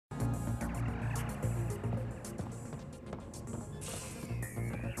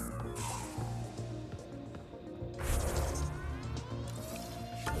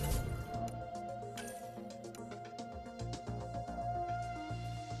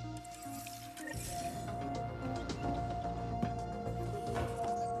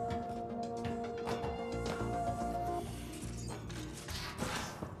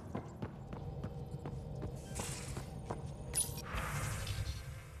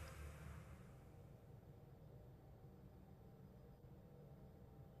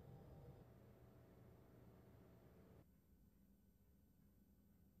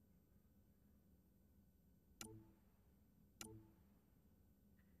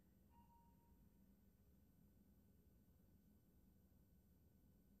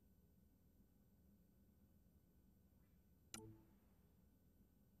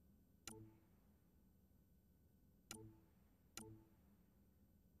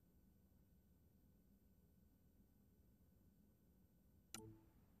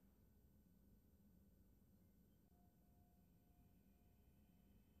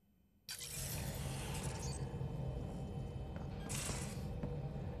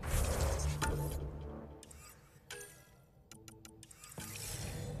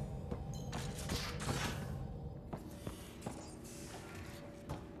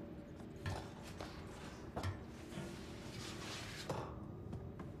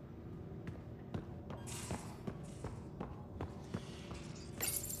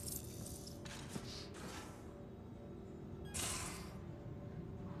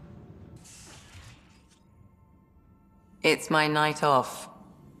It's my night off.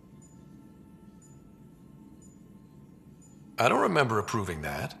 I don't remember approving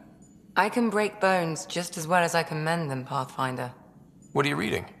that. I can break bones just as well as I can mend them, Pathfinder. What are you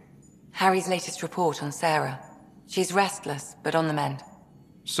reading? Harry's latest report on Sara. She's restless, but on the mend.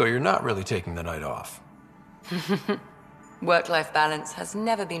 So you're not really taking the night off? Work-life balance has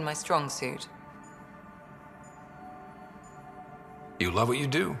never been my strong suit. You love what you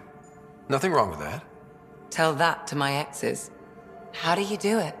do. Nothing wrong with that. Tell that to my exes. How do you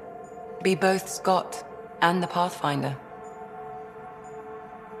do it? Be both Scott and the Pathfinder.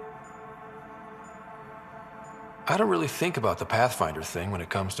 I don't really think about the Pathfinder thing when it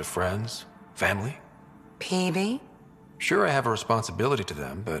comes to friends, family. PB? Sure, I have a responsibility to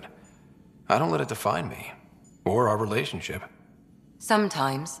them, but I don't let it define me. Or our relationship.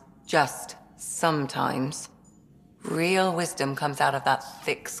 Sometimes, just sometimes, real wisdom comes out of that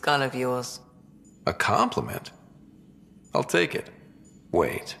thick skull of yours. A compliment? I'll take it.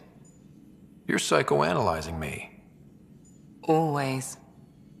 Wait. You're psychoanalyzing me. Always.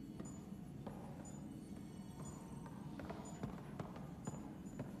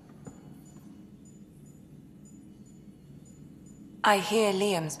 I hear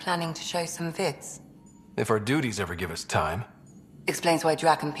Liam's planning to show some vids. If our duties ever give us time. Explains why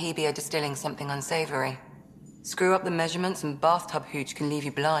Drac and PB are distilling something unsavory. Screw up the measurements and bathtub hooch can leave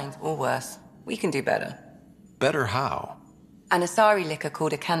you blind, or worse. We can do better. Better how? An Asari liquor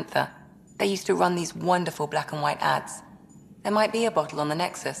called Acantha. They used to run these wonderful black and white ads. There might be a bottle on the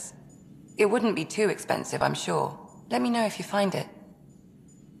Nexus. It wouldn't be too expensive, I'm sure. Let me know if you find it.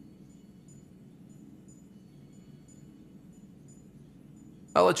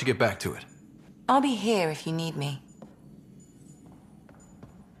 I'll let you get back to it. I'll be here if you need me.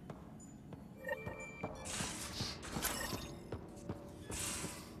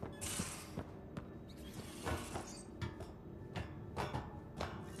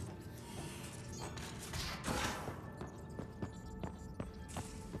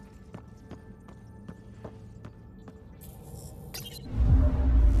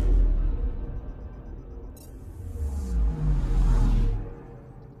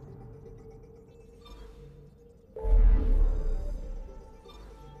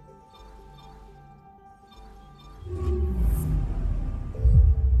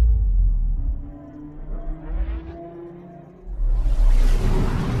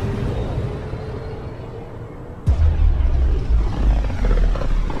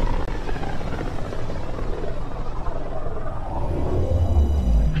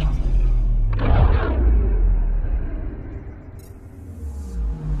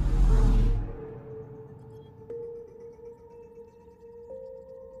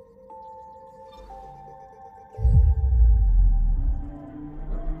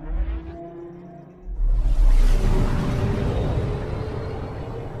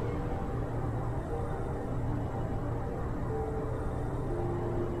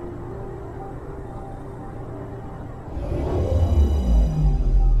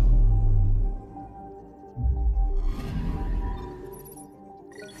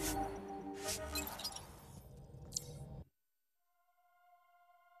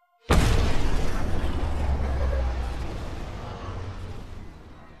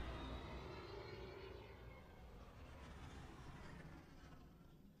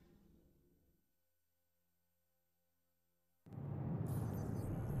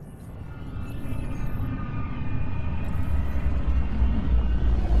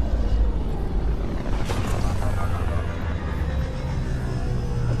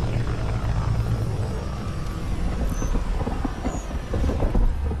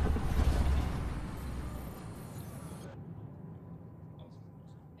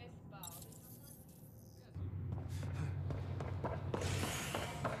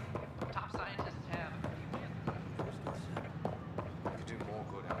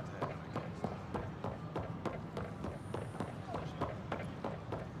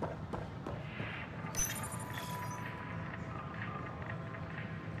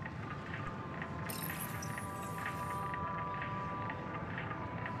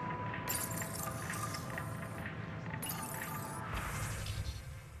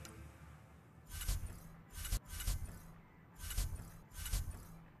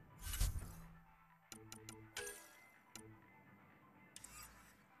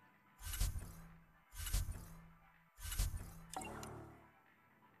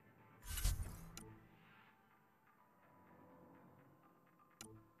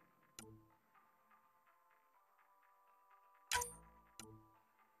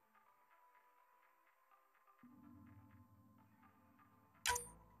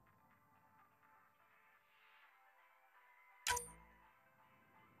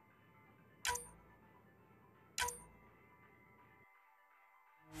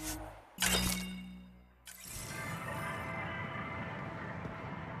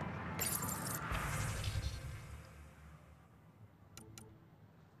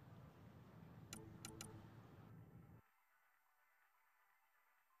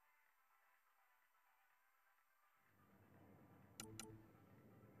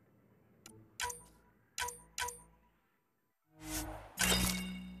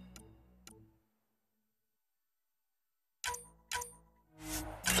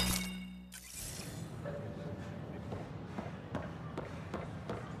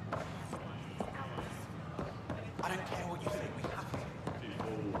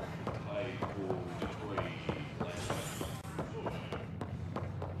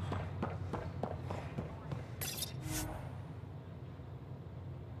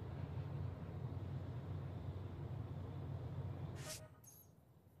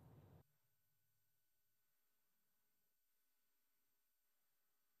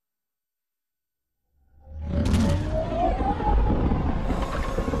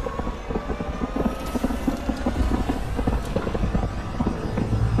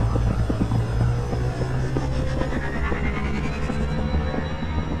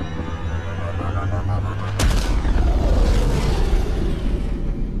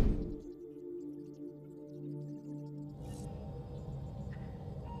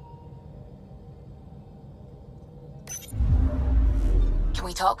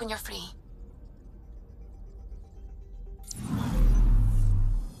 we talk when you're free?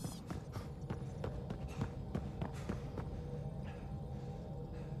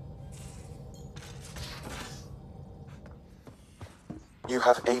 You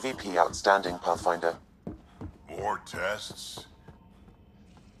have AVP outstanding, Pathfinder. More tests?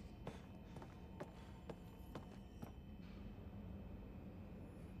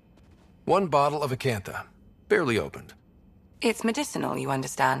 One bottle of Acantha, barely opened. It's medicinal, you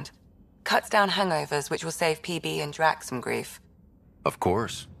understand. Cuts down hangovers, which will save PB and Drax some grief. Of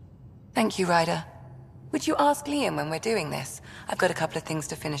course. Thank you, Ryder. Would you ask Liam when we're doing this? I've got a couple of things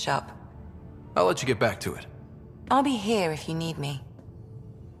to finish up. I'll let you get back to it. I'll be here if you need me.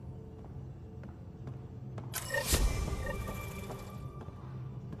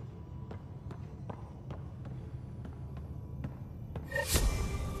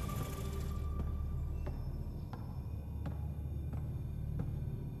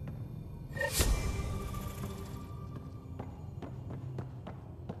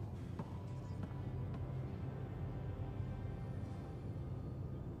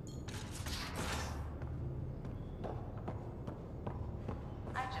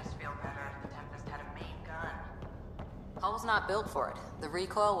 Hull's not built for it. The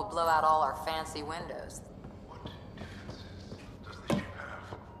recoil will blow out all our fancy windows. What defenses does the ship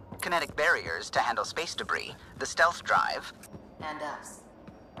have? Kinetic barriers to handle space debris, the stealth drive, And us.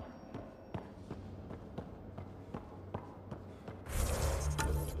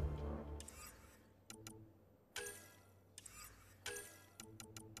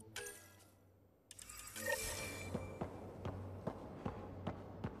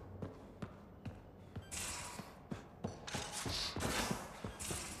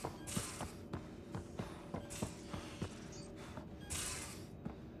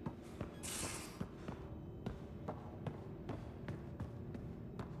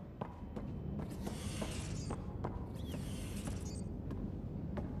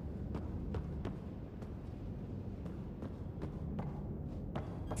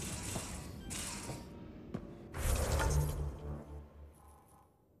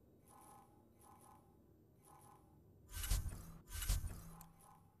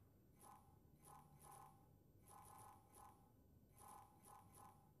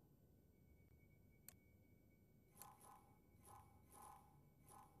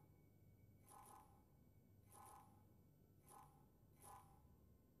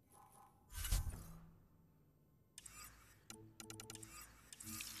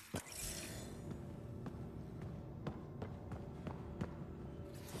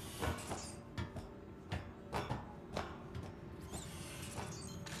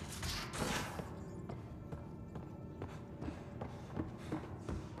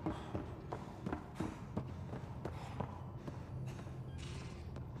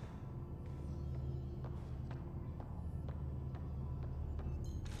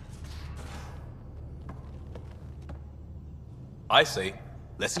 I say,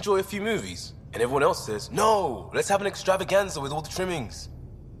 let's enjoy a few movies. And everyone else says, no, let's have an extravaganza with all the trimmings.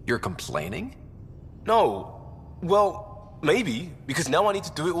 You're complaining? No. Well, maybe, because now I need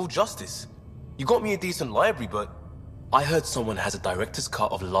to do it all justice. You got me a decent library, but I heard someone has a director's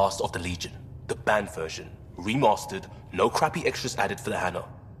cut of Last of the Legion, the banned version, remastered, no crappy extras added for the Hannah.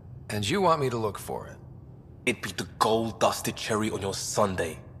 And you want me to look for it? It'd be the gold-dusted cherry on your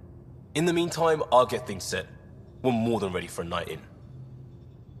sundae. In the meantime, I'll get things set. We're more than ready for a night in.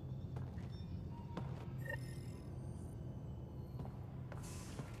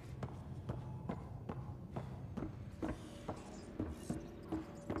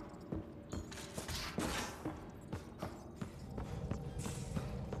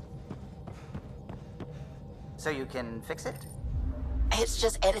 so you can fix it? It's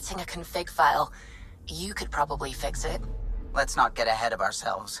just editing a config file. You could probably fix it. Let's not get ahead of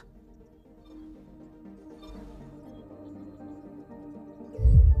ourselves.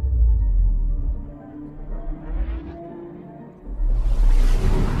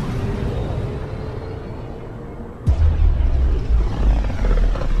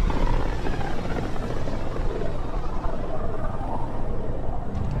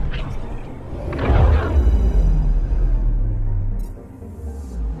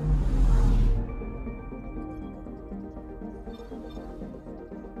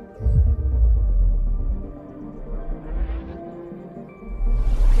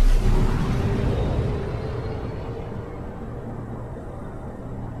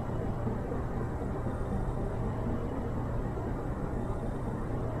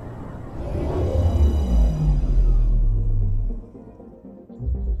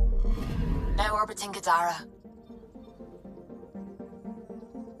 Now orbiting Gadara.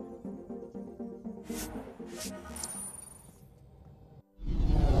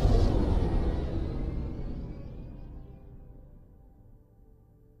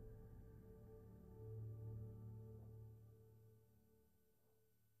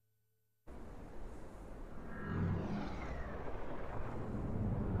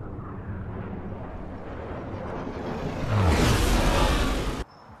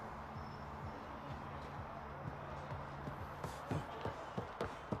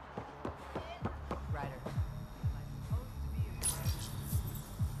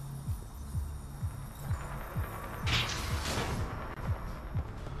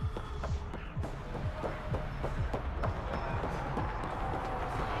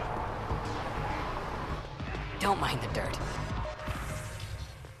 don't mind the dirt.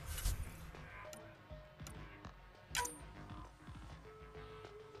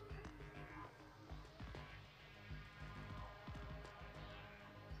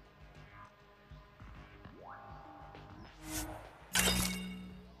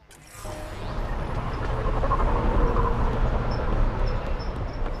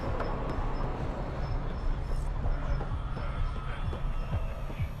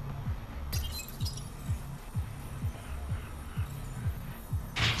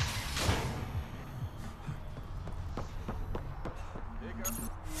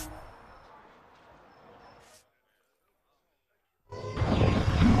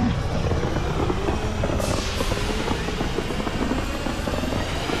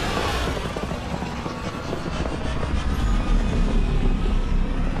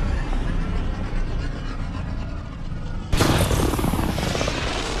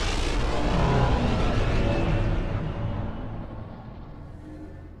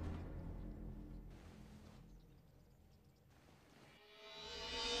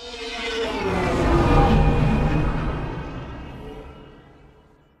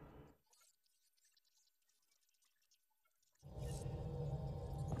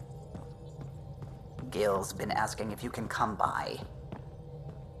 Gil's been asking if you can come by.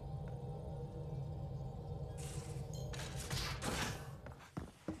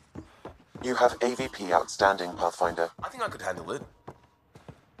 You have AVP outstanding, Pathfinder. I think I could handle it.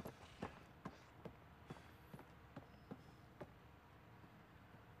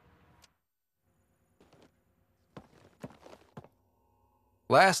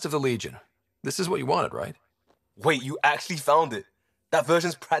 Last of the Legion. This is what you wanted, right? Wait, you actually found it? That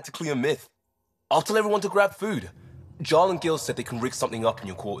version's practically a myth. I'll tell everyone to grab food. Jarl and Gil said they can rig something up in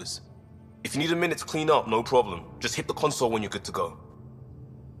your quarters. If you need a minute to clean up, no problem. Just hit the console when you're good to go.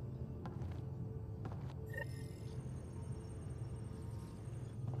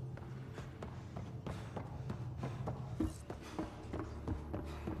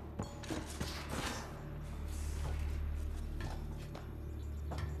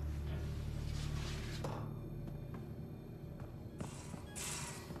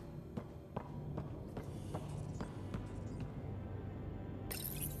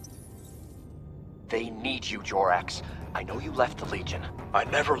 They need you, Jorax. I know you left the Legion. I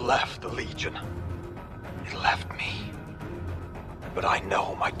never left the Legion. It left me. But I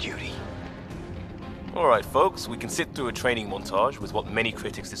know my duty. Alright, folks, we can sit through a training montage with what many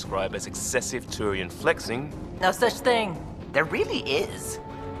critics describe as excessive Turian flexing. No such thing. There really is.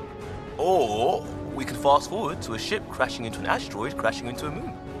 Or we can fast forward to a ship crashing into an asteroid crashing into a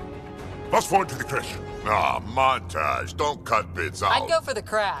moon. Fast forward to the crash. Montage. Don't cut bits out. I'd go for the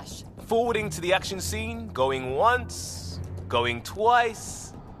crash. Forwarding to the action scene, going once, going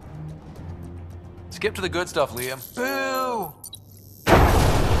twice. Skip to the good stuff, Liam. Boo!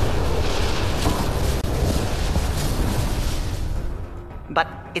 But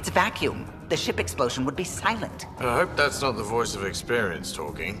it's vacuum. The ship explosion would be silent. I hope that's not the voice of experience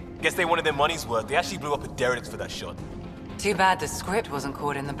talking. Guess they wanted their money's worth. They actually blew up a derelict for that shot. Too bad the script wasn't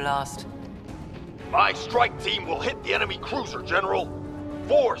caught in the blast. My strike team will hit the enemy cruiser, General.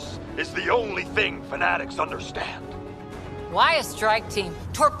 Force is the only thing fanatics understand. Why a strike team?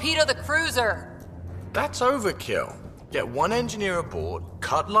 Torpedo the cruiser! That's overkill. Get one engineer aboard,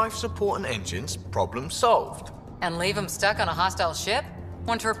 cut life support and engines, problem solved. And leave them stuck on a hostile ship?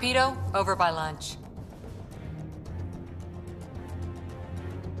 One torpedo, over by lunch.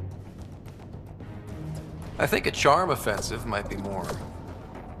 I think a charm offensive might be more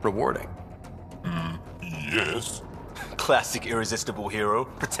rewarding. Yes. Classic irresistible hero.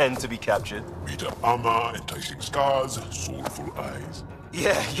 Pretend to be captured. Beat up armor, enticing scars, soulful eyes.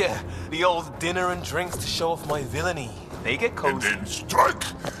 Yeah. The old dinner and drinks to show off my villainy. They get And cozy. then strike.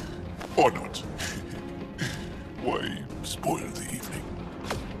 Or not. Why spoil the evening?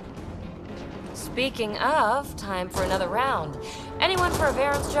 Speaking of, time for another round. Anyone for a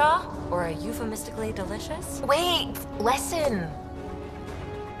Varen's Jaw? Or a euphemistically delicious? Wait, lesson.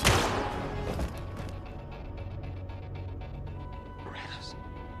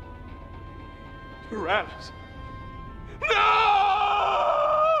 Tyrannus. No!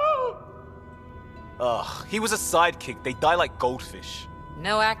 Ugh, he was a sidekick. They die like goldfish.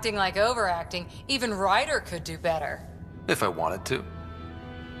 No acting like overacting. Even Ryder could do better. If I wanted to.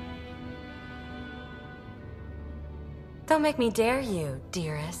 Don't make me dare you,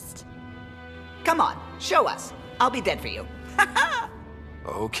 dearest. Come on, show us. I'll be dead for you.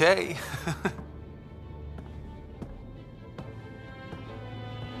 Okay.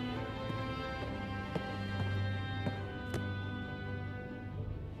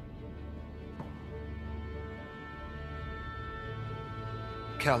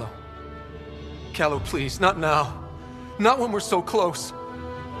 Callow. Callow, please, not now. Not when we're so close.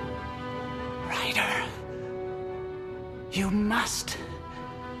 Ryder, you must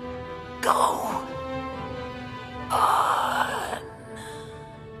go on.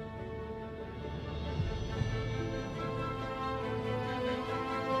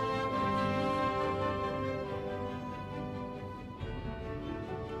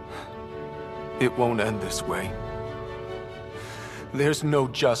 It won't end this way. There's no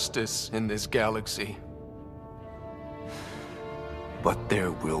justice in this galaxy. But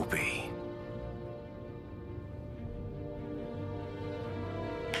there will be.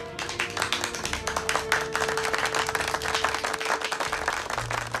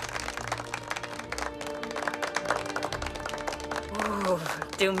 Ooh,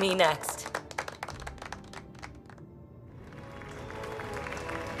 do me next.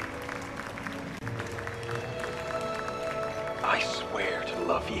 I swear to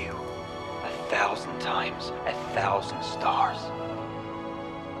love you 1,000 times, 1,000 stars.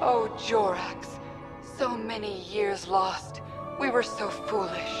 Oh, Jorax. So many years lost. We were so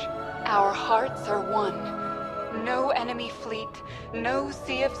foolish. Our hearts are one. No enemy fleet, no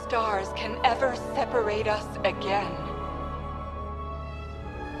sea of stars can ever separate us again.